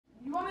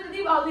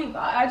leave, I'll leave.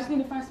 I just need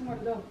to find somewhere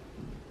to go.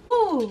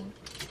 Ooh,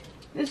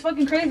 it's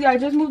fucking crazy. I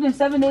just moved in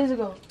 7 days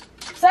ago.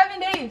 7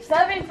 days,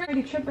 7 for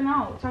already tripping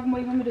out. Talking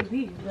about you want me to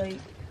leave, like.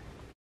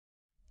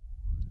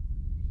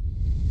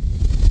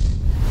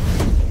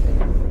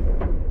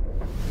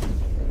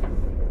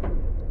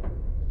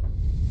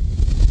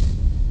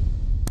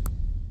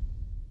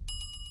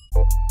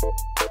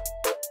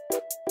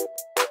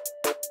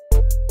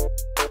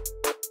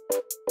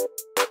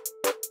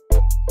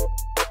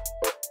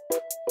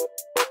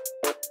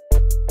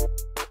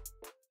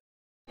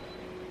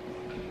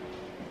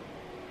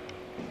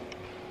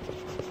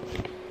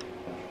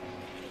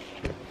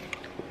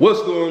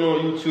 What's going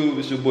on YouTube?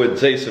 It's your boy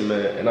Jason,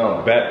 man, and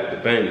I'm back with the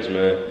bangers,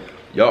 man.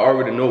 Y'all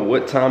already know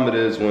what time it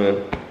is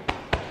when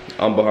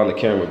I'm behind the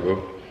camera,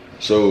 bro.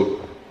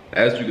 So,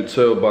 as you can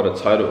tell by the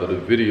title of the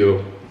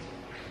video,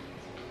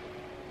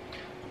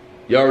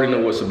 y'all already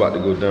know what's about to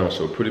go down.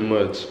 So pretty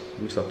much,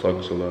 let me stop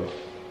talking so loud.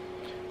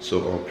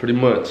 So pretty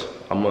much,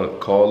 I'm gonna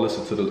call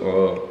Alyssa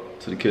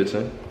to the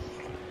kitchen.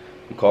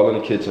 I'm calling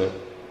the kitchen.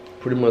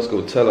 Pretty much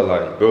go tell her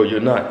like, bro, you're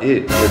not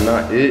it. You're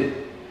not it.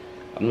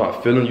 I'm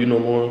not feeling you no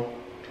more.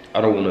 I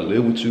don't want to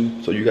live with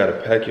you, so you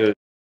gotta pack your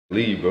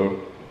leave, bro.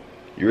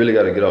 You really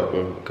gotta get up,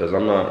 bro, because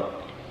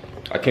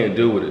I can't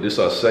deal with it. This is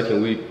our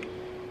second week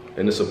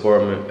in this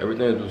apartment.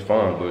 Everything was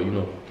fine, but you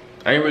know,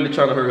 I ain't really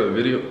trying to hurt her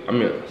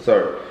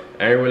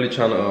I ain't really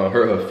trying to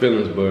hurt her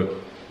feelings, but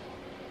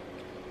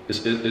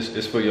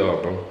it's for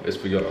y'all, bro. It's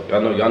for y'all.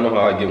 Y'all know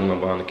how I get when I'm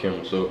behind the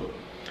camera. So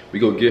we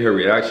go get her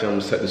reaction. I'm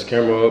gonna set this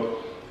camera up,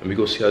 and we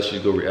go see how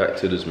she's gonna react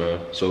to this, man.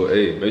 So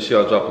hey, make sure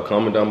y'all drop a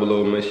comment down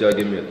below. Make sure y'all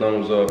give me a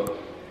thumbs up.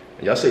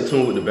 Y'all stay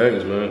tuned with the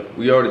bangers, man.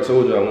 We already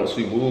told y'all I want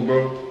sweet woo,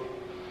 bro.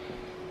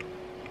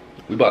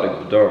 We about to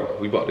go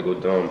down. We about to go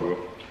down, bro.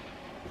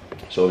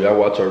 So y'all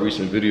watch our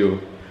recent video,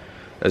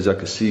 as y'all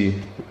can see.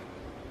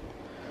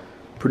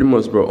 Pretty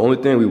much, bro, only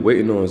thing we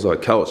waiting on is our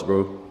couch,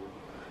 bro.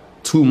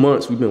 2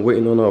 months we've been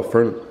waiting on our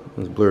furniture.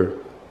 It's blurred.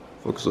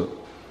 Focus up.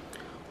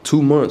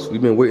 2 months we've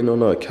been waiting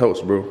on our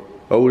couch, bro.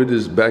 I ordered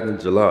this back in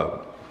July.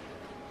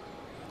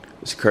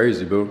 It's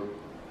crazy, bro.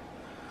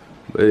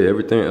 But hey,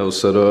 everything else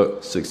set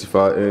up,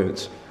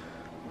 65-inch,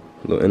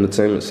 little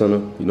entertainment center.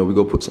 You know, we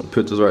go put some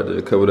pictures right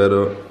there, cover that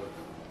up.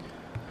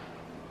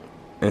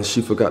 And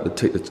she forgot to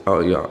take the,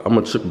 oh yeah, I'm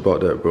gonna trip about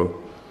that, bro.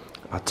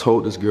 I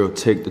told this girl,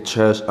 take the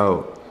trash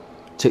out.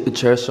 Take the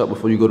trash out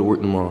before you go to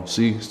work tomorrow.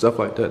 See, stuff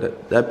like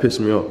that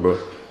pissed me off, bro.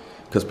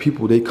 Cause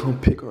people, they come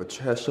pick our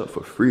trash up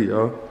for free,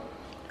 y'all.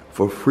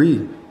 For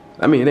free.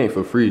 I mean, it ain't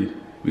for free.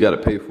 We gotta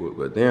pay for it,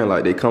 but then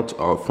like they come to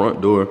our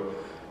front door,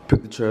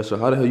 pick the trash out.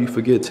 How the hell you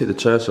forget to take the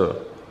trash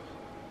out?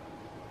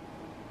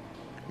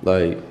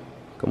 Like,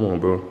 come on,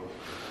 bro.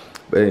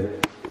 But hey,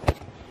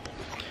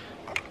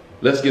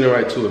 let's get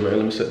right to it, man.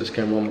 Let me set this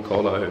camera. I'm gonna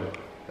call out here.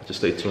 Just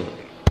stay tuned.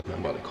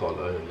 I'm about to call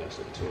out here. Let's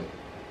stay tuned.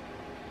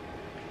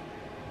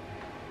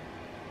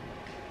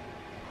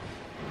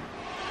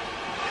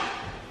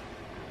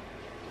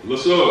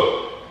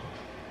 Alyssa.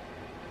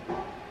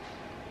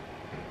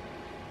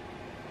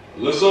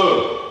 Alyssa.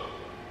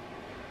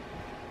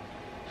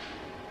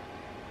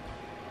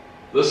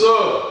 Alyssa.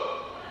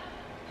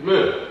 Come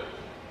here.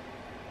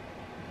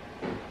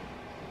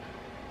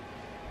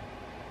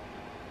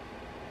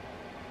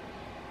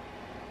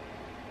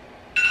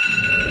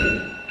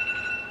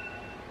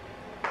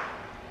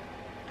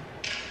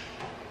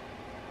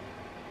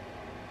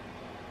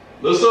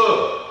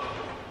 Alyssa.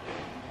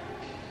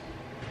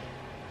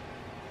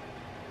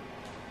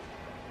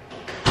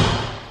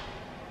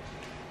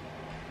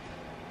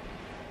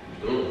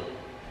 What you doing?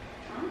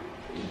 Huh?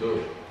 What you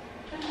doing?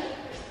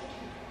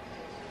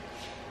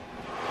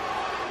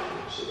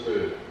 Sit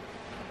here.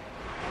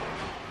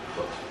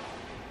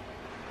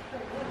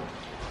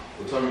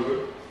 What time you go?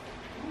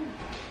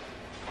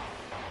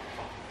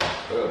 I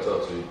gotta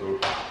talk to you, bro.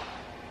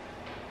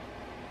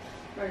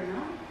 Right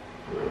now?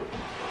 Yeah.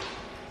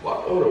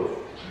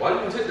 Why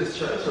did you take this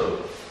trash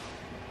out?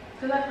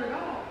 Cause I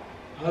forgot.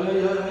 How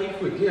you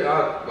forget? I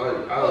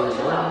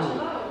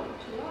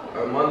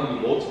reminded you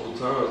multiple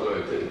times,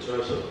 like, take the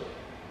trash out.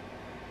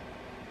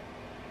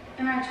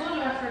 And I told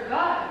you I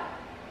forgot.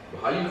 But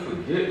how you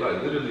forget?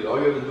 Like, literally, all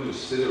you have to do is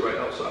sit it right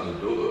outside the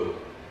door,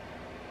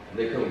 and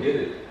they come get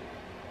it.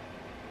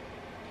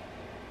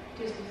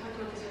 Just talk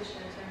about this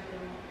yesterday.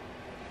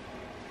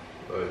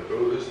 Like,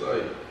 bro, it's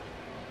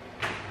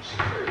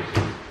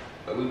crazy.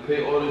 Like, we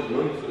pay all this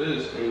money for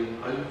this,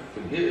 and how you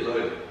forget?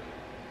 Like,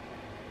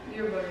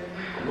 you're bugging.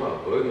 I'm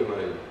not bugging.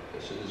 Like,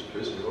 that shit just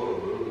pissed me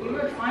off, bro. Like, you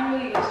were fine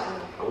with it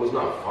yesterday. I was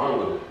not fine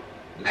with it.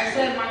 I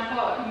said my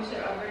fault, and you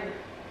said already.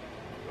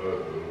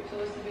 Alright, bro. So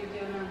what's the big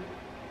deal now?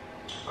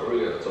 I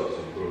really gotta talk to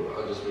you, bro.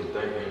 I just been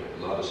thinking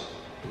a lot of,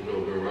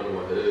 been running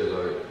my head.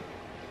 Like,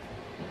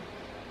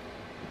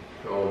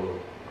 I don't know.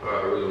 I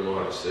really don't know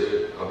how to say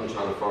it. I've been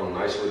trying to find a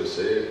nice way to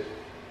say it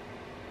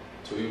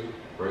to you,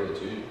 bring it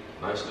to you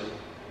nicely,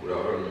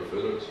 without hurting your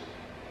feelings.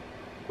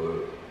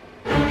 But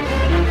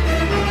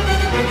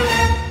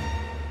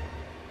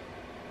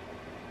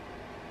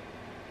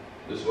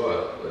this is why,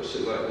 like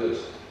shit like this.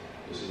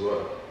 This is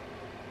why.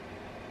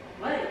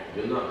 What?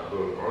 You're not,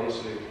 bro.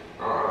 Honestly,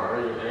 I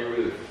ain't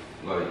really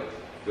like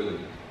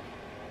feeling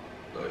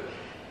like.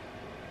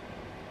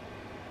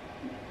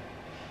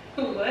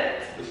 What?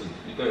 This is,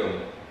 you think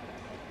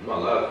I'm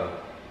not laughing?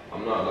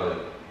 I'm not like.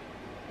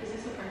 Is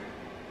this a prank?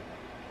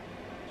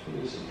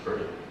 This is a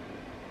prank.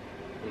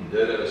 I'm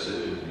dead ass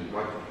serious.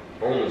 My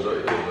phone is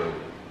right here,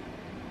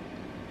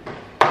 like.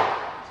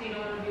 So you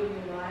don't want to be with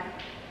me lie?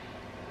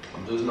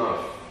 I'm just not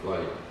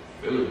like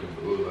feeling it,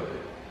 bro. Like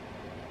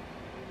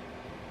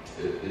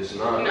it's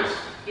not. You're not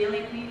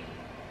feeling me?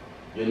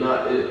 You're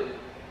not it.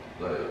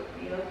 Like.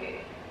 Yeah,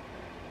 okay.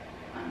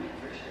 I'm it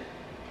for sure.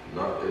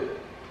 Not it.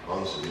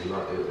 Honestly, you're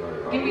not it.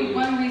 Like. Give me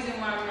one reason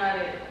why I'm not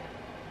it.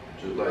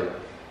 Just like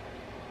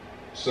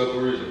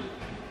simple reason.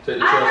 Take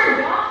the trash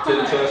out. Take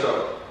the trash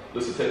out.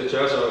 Listen, take the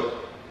trash out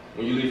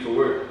when you leave for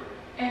work.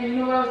 And you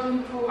know what I was doing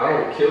before work? I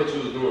don't care what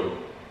you was doing.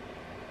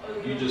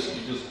 Oh, You just.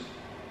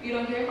 You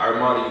don't care? I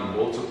reminded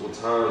you multiple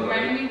times. You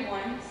reminded me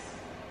once,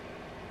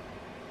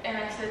 and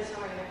I said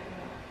sorry.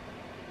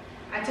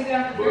 I took it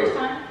out the first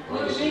time. We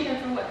were drinking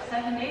for what?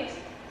 7 days?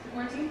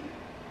 14?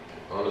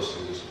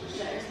 Honestly, this is.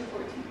 Yeah, it's the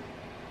 14.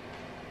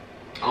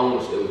 I don't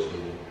want to stay with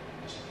you.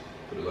 Just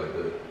put it like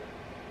that.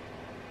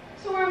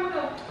 So where am I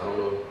going? I don't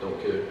know.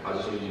 Don't care. I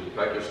just need you to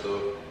pack your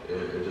stuff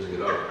and just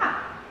get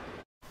out.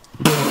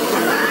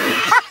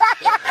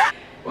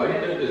 Why you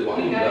think this? Why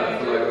you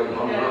laughing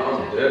like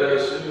I'm dead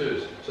ass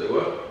serious? Say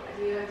what? I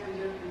do have to be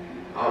joking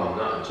right now. I'm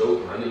not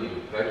joking. I need you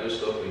to pack your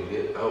stuff and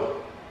get out.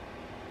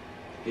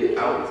 Get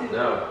out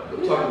now.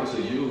 I'm talking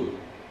to you.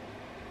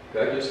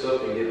 Pack your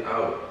stuff and get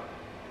out.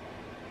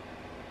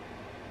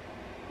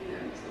 You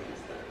got me so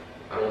messed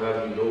up. I don't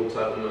have you no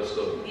type of messed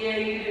up. Yeah,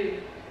 you do.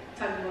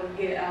 Talking about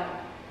get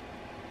out.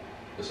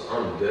 Listen,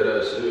 I'm dead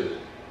ass serious.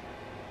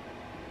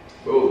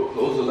 Bro,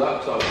 close the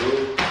laptop,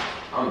 bro.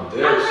 I'm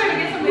dead I'm serious. trying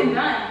to get something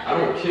done. I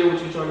don't care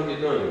what you're trying to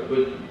get done,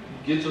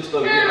 but get your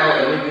stuff, get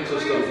out, and then get your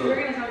stuff done. We're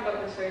gonna talk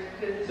about this first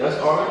because That's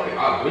alright.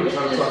 I've been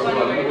trying to talk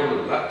about you on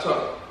the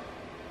laptop.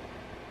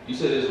 You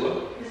said it's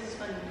what? This is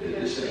funny.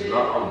 This is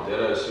not. I'm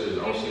dead ass serious.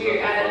 I don't see nothing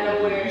out of funny.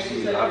 nowhere. You see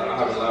me laugh. I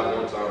haven't laughed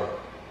one time.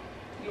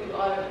 You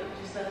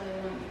just suddenly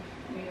want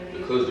me to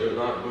leave. Because you're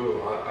not,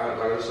 bro. I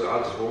like I said, I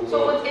just woke up.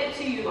 So what's it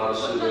to you? A lot of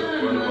shit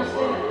that's running my mind,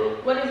 bro.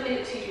 What is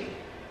it to you?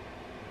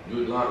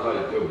 You're not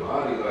like your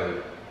body,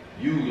 like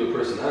your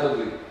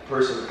personality,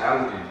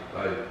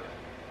 like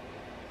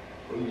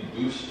when you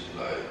do shit,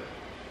 like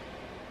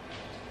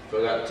if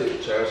I gotta take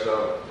the trash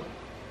out.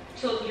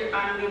 So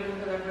I'm leaving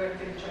because I forgot to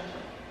take the trash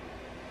out.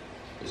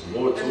 It's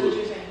more to That's it. what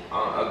you're saying.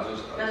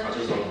 I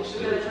just don't want to stay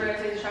Because I with forgot you.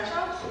 to take the trash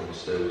out? I don't want to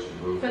stay with you,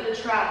 bro. For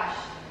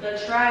the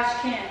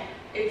trash can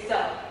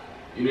itself.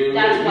 You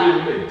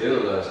didn't make dinner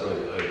last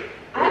night,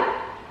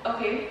 like.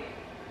 Okay.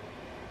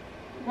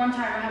 One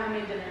time I haven't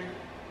made dinner.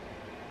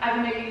 I've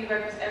been making you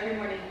breakfast every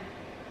morning.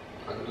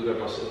 I can do that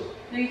myself.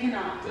 No, you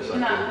cannot. Yes, You I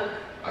cannot can. cook.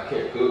 I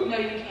can't cook. No,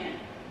 you can't.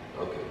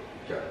 Okay,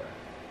 okay.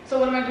 So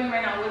what am I doing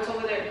right now? What's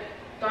over there?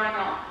 Throwing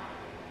out.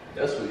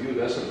 That's for you.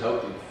 That's some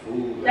healthy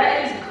food.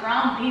 That is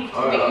ground beef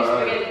to make you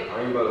spaghetti.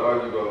 I ain't about to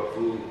argue about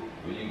food.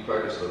 But you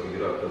pack your stuff and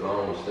get up because I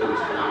don't want to stay with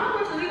you. I don't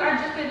want to leave. I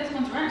just paid this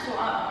month's rent, so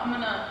I'm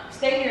gonna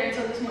stay here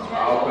until this month's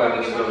rent. I'll So pack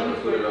I'm your gonna stuff get my and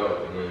money put it for out,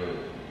 and then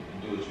you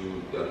do what you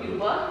gotta do. You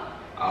what?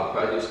 I'll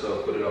pack your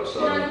stuff, put it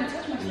outside. You're not gonna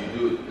touch my and stuff. you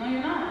do it. No,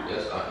 you're not.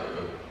 Yes, I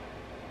am.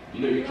 You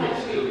know you can't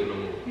steal me no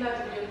more. You have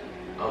to be joking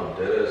right now. I'm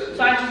dead ass.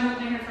 So I just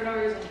moved in here for no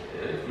reason.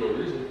 Yeah, for no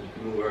reason. You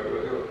can move right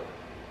back out.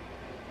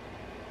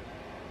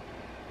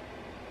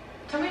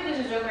 Tell me if this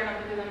is a joke right now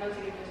because I'm about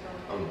to get pissed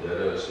off. I'm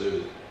dead ass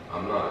serious.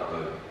 I'm not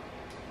like.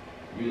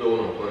 You know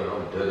what I'm playing.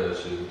 I'm dead ass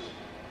serious.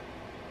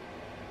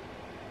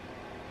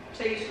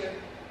 Say you swear.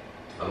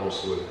 I don't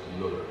swear. You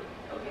know that.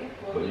 Okay,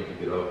 well. But you can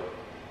get out.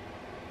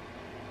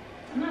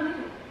 I'm not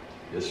leaving.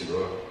 Yes, you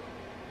are.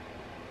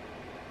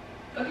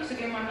 Okay, so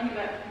give my money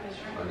back from this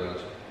rent. I got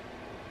you.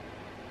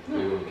 No.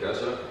 You want to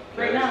cash out?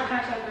 Right now,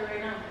 cash out there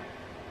right now.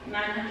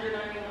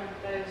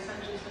 $991 that is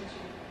essentially sent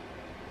you.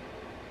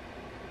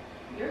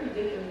 You're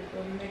ridiculous,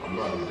 bro. You're making I'm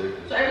not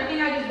ridiculous. So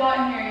everything I just bought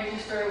in here is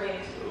just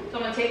throwaways. So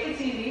I'm gonna take the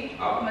TV.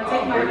 I'm gonna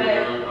take I'll my break bed.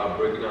 it down. I'll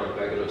break it down and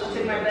pack it up. I'll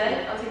take my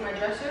bed. I'll take my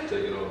dresser.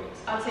 Take it off.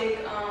 I'll take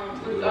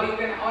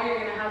all you're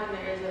gonna have in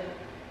there is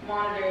a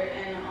monitor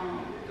and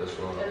That's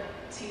wrong. a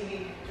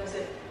TV. That's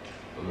it.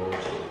 The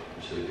moment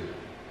you should get it.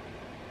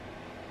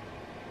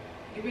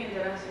 You're being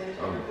dead ass serious.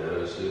 I'm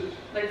dead ass serious.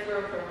 Like for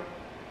real.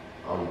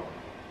 I'm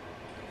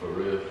for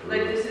real.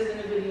 Like this isn't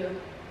a video.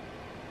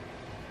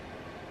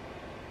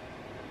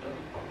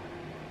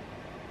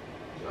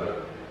 Got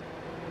it?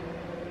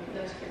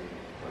 That's crazy.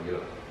 I'll get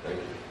up. Thank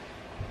you.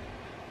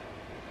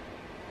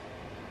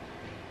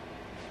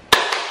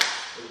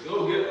 Let's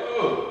go. Get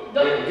up.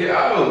 Don't- Get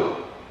out.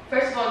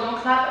 First of all,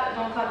 don't clap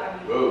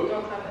at me. Bro,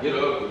 Don't clap at get me.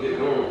 up and get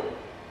going.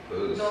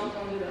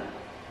 Don't do that.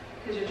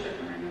 Because you're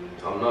tripping right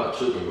now. I'm not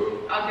tripping,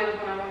 bro. I'll get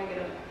up when I want to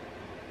get up.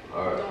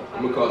 Alright. Don't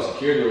I'm gonna call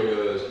security on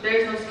your ass.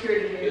 There's no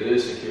security here. It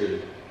is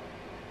security.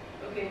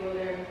 Okay, well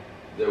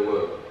They're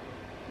what?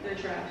 they're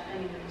trash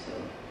anyway, so.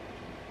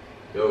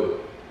 Yo.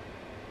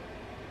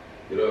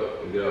 Get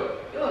up and get out.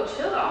 Yo,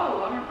 chill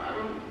out. I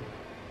don't.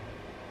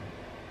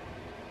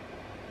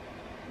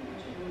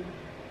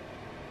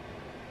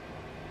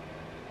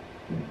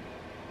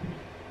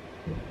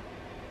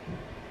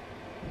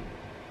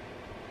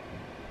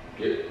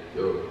 Get,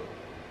 yo.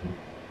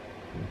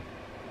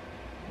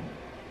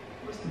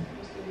 What's the deal?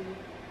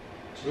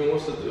 What you mean,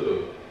 what's the deal?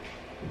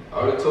 I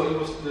already told you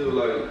what's the deal.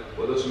 Like,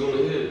 what else you want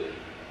to hear?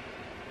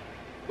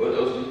 What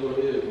else you want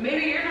to hear?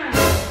 Maybe you're not.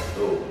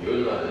 No,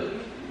 you're not it.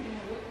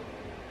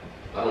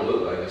 I don't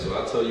look like it, so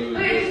I tell you.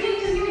 Okay,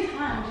 just give me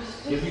time.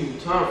 Just give you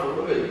time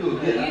for what? You go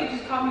get it. You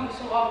just caught me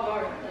so off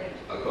guard. Like,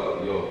 I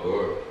caught you off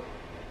guard.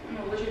 I don't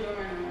know what you're doing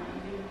right now.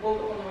 You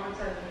woke up on the wrong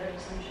side of the bed or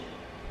some shit.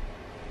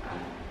 I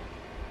don't know.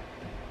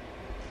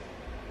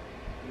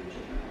 You're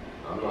tripping right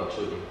now. I'm not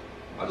tripping.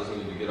 I just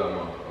need to get out of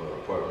my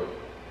apartment.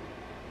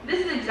 This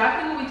is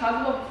exactly what we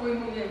talked about before we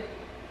moved in.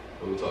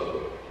 What we talked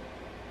about?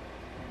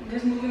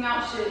 This moving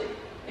out shit.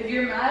 If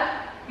you're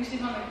mad, you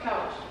sleep on the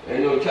couch.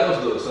 Ain't no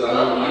couch though, so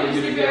I need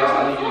you to get out.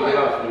 I need you to get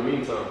out for the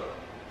meantime.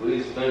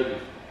 Please, thank you.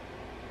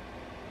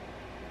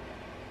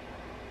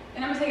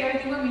 And I'm gonna take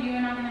everything with me. You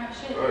and I'm gonna have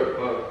shit. Alright,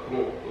 bye. Come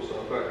on, go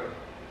start packing.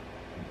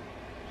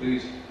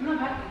 Please. I'm not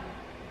packing.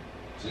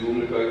 So you want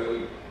me to pack it for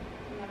you?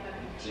 I'm not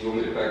packing. So you want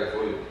me to pack it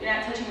for you? You're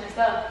not touching my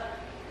stuff.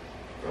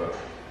 Alright.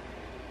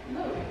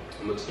 No.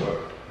 I'm gonna start.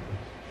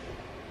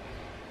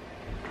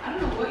 I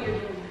don't know what you're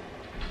doing.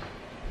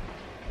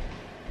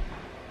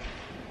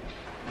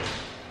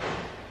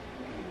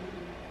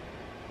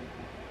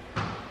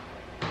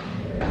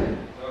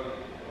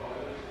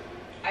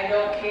 I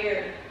don't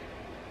care.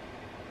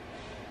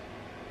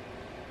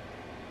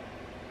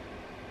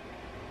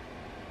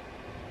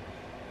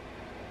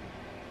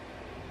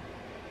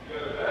 You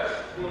got a bag?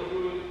 You want to do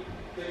it?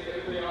 Take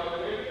everything out of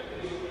there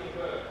and you put it in the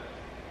bag.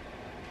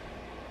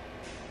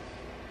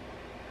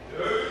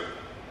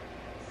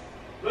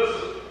 Yeah.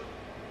 Listen.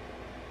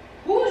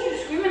 Who was you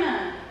screaming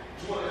at?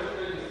 You want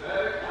everything in the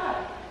bag? God.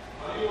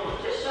 How do you want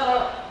it? Just shut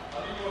up. How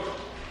do you want it?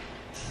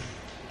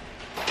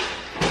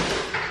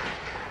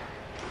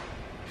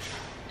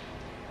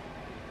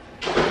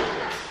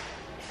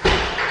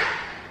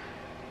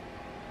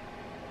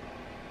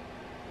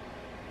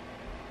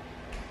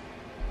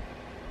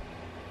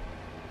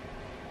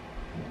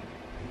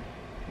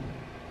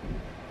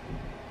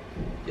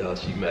 Y'all,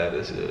 she mad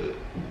as hell.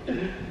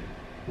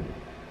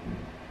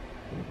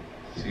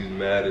 She's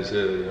mad as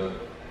hell, y'all.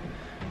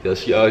 Yeah,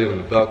 she out here on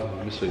the balcony.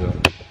 Let me show y'all.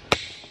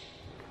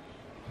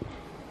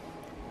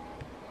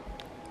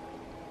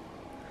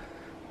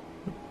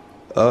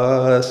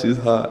 Ah, she's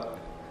hot.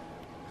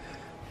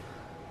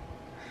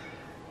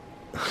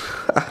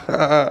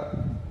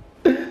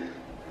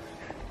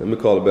 Let me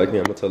call her back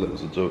here. I'm gonna tell her it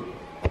was a joke.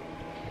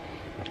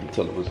 I'm gonna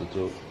tell her it was a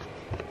joke.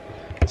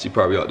 She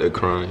probably out there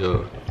crying,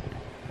 y'all.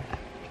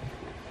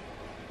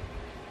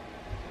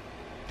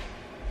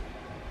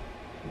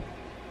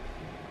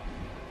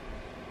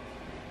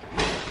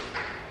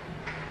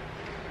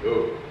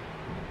 Yo.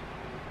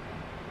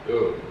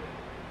 Yo.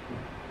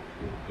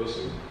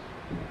 Listen.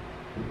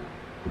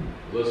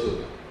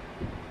 Alyssa.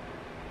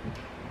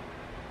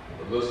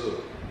 Alyssa.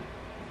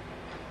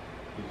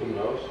 You come in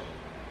the house?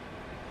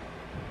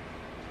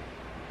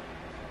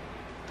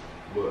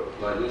 What?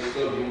 Like this stuff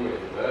you want in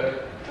the bag?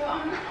 Bro,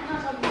 I'm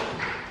not talking about you.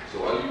 So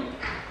why you?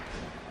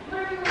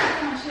 Whatever you want to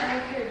do my shit, I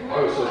don't care. Do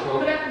Alright, so come.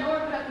 put it at the door,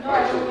 put it at the door.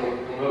 Alright, I so don't care.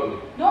 come help me.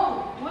 No,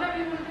 do whatever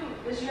you want to do.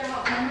 This is your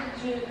house, remember?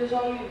 This is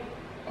all you.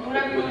 Do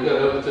whatever you But want you to gotta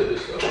do. help me take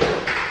this stuff.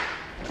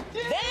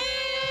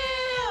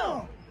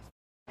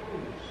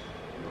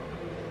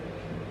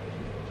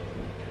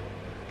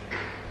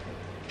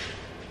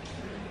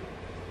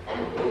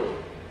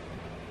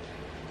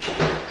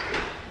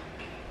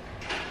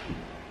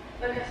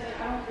 Like I said,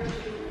 I don't care what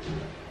you do.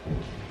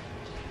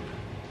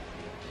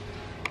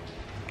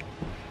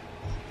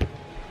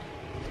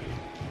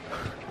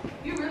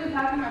 You really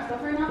packing my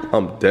stuff right now?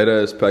 I'm dead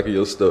ass packing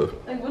your stuff.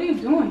 Like, what are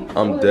you doing?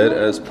 I'm dead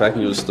ass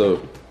packing your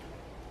stuff.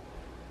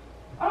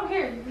 I don't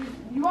care.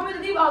 You want me to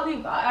leave? I'll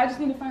leave. I just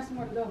need to find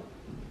somewhere to go.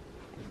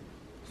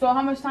 So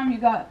how much time you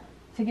got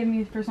to give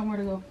me for somewhere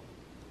to go?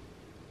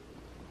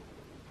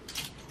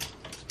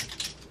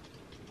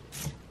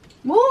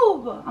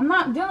 Move! I'm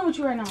not dealing with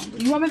you right now.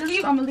 You want me to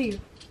leave? I'm gonna leave.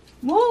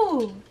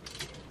 Move!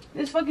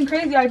 This is fucking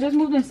crazy. I just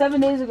moved in 7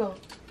 days ago.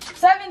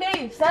 7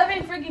 days!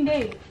 7 freaking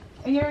days!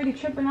 And you're already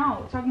tripping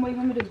out. Talking about you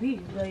want me to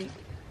leave. Like...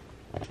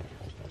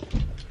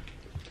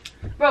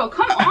 Bro,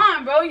 come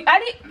on, bro. I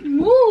didn't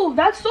move.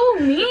 That's so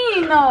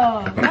mean.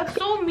 That's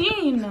so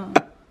mean.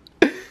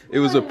 It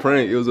was a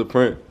prank. It was a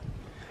prank.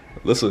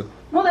 Listen.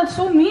 No, that's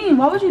so mean.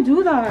 Why would you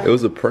do that? It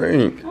was a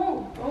prank.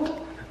 No,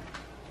 bro.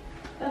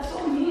 That's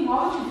so mean.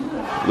 Why would you do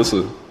that?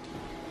 Listen.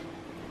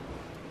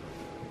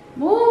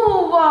 Move.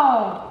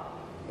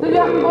 Maybe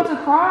I'm about to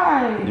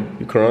cry.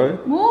 You crying?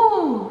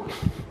 Move.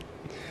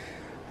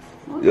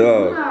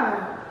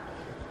 Yeah.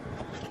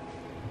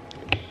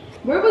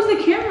 Where was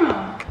the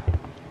camera?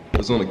 It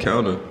was on the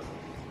counter.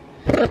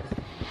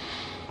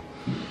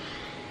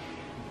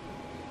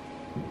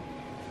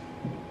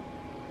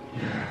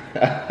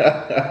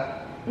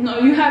 No,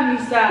 you have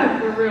me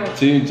sad, for real.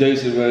 Team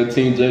Jason, man.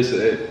 Team Jason.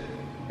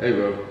 Hey,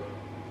 bro.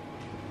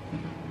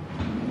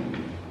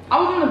 I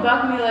was on the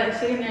balcony, like,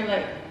 sitting there,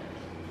 like,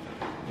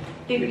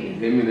 thinking.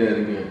 Hit me that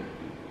again.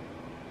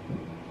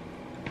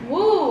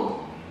 Woo!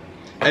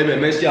 Hey,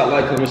 man, make sure y'all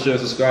like, comment, share,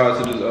 and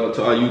subscribe to this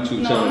to our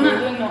YouTube channel, I'm not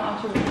man. doing no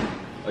outro.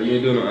 Oh, you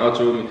ain't doing no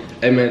outro with me?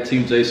 Hey, man,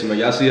 Team Jason, man.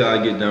 Y'all see how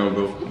I get down,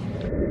 bro.